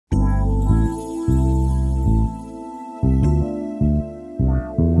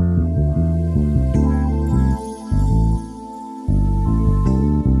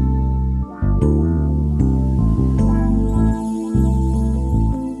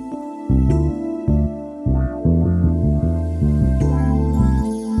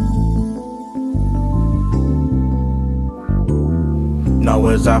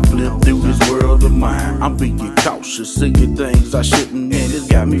as I flip through this world of mine. I'm being cautious, seeing things I shouldn't, and it's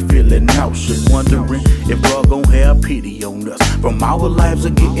got me feeling nauseous. Wondering if God gon' have pity on us from our lives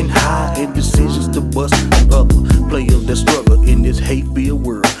of getting high and decisions to bust on other players that struggle in this hate-filled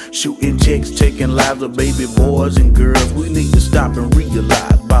world. Shooting checks, taking lives of baby boys and girls. We need to stop and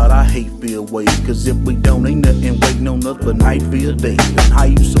realize about our hate-filled ways, cause if we don't, ain't nothing waiting on us but night-filled days. And how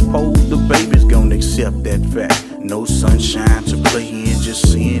you suppose the baby's gonna accept that fact? No sunshine to play in,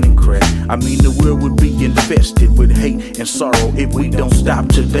 just sin and crack. I mean, the world would be infested with hate and sorrow if we don't stop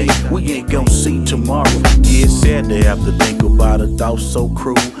today. We ain't gonna see tomorrow. Yeah, it's sad to have to think about a thought so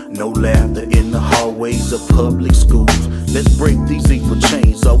cruel. No laughter in the hallways of public schools. Let's break these evil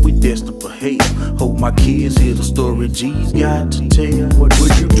chains, are we destined for hell? Hope my kids hear the story G's got to tell. What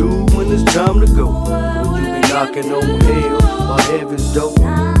would you do when it's time to go? Will you be knocking on hell or heaven's door?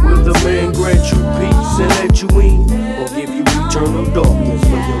 Will the man grant you peace and let you in, or give you eternal darkness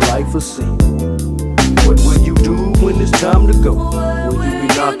for your life of sin? What will you do when it's time to go? Will you be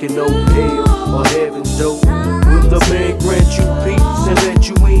knocking on hell or heaven's door? Will the man grant you peace and let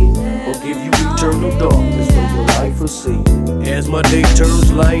you in, or give you eternal darkness for your life of sin? As my day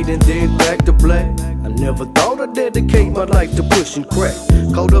turns light and then back to black, I never thought I'd dedicate my life to pushing crack.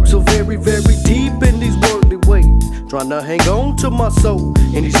 Caught up so very, very deep in these worldly ways, trying to hang on to my soul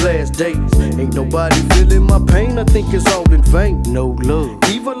in these last days. Ain't nobody feeling my pain, I think it's all in vain. No love,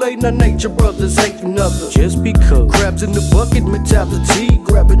 evil ain't our nature, brothers hating others just because. Crabs in the bucket mentality,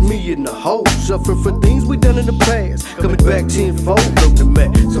 grabbing me in the hole. Suffering for things we done in the past, coming back tenfold on the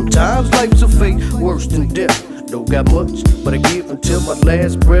mat. Sometimes life's a fate worse than death. Don't got much, but I give until my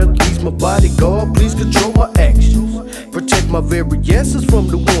last breath. Ease my body, God, please control my actions. Protect my very essence from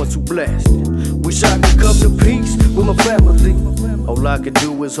the ones who blast. Wish I could come to peace with my family. All I can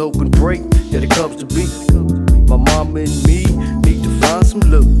do is hope and pray that it comes to be. My mama and me need to find some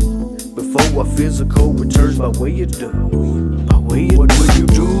love before our physical returns by way of death. What will you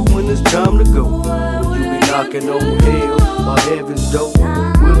do when it's time to go? Will you be knocking on hell or heaven's door?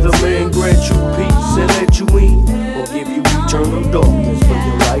 Will the man grant you peace and let you in, or give you eternal darkness for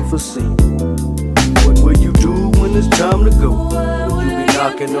your life of sin? What will you do when it's time to go? Will you be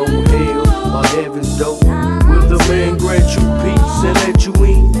knocking on hell or heaven's door? Will the man grant you peace and let you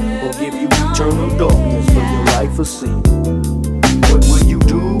in, or give you eternal darkness for your life of sin? What will you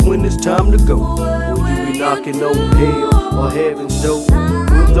do when it's time to go? Will you be knocking on hell or heaven's door?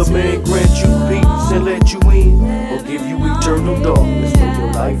 Will the man grant you peace and let you in, or give you eternal darkness for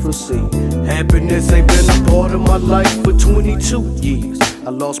your life of sin? Happiness ain't been a part of my life for 22 years. I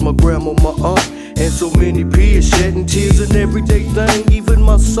lost my grandma, my aunt, and so many peers, shedding tears an everyday thing, even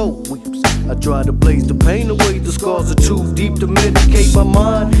my soul weeps. I try to blaze the pain away, the scars are too deep to medicate my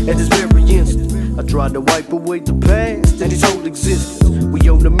mind at this very instant. I try to wipe away the past and its whole existence. We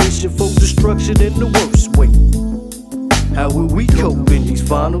on a mission for destruction in the worst way. How will we cope in these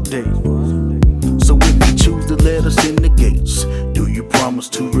final days? So if you choose to let us in the gates, do you promise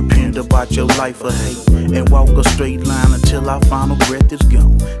to repent about your life of hate and walk a straight line until our final breath is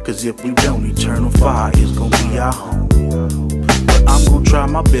gone? Cause if we don't, eternal fire is gonna be our home. But I'm gonna try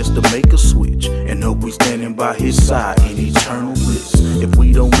my best to make a switch and hope we standing by his side in eternal bliss. If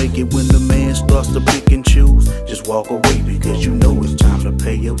we don't make it when the man starts to pick and choose, just walk away because you know it's time to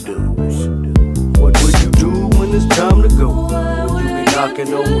pay your dues. What will you do when it's time to go? Will you be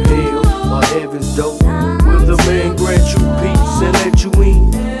knocking on hell or heaven's door? Will the man grant you peace and let you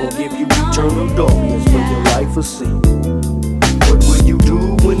in, or give you eternal darkness for your life of sin? What will you do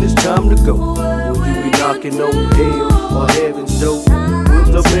when it's time to go? Will you be knocking on hell or heaven's door?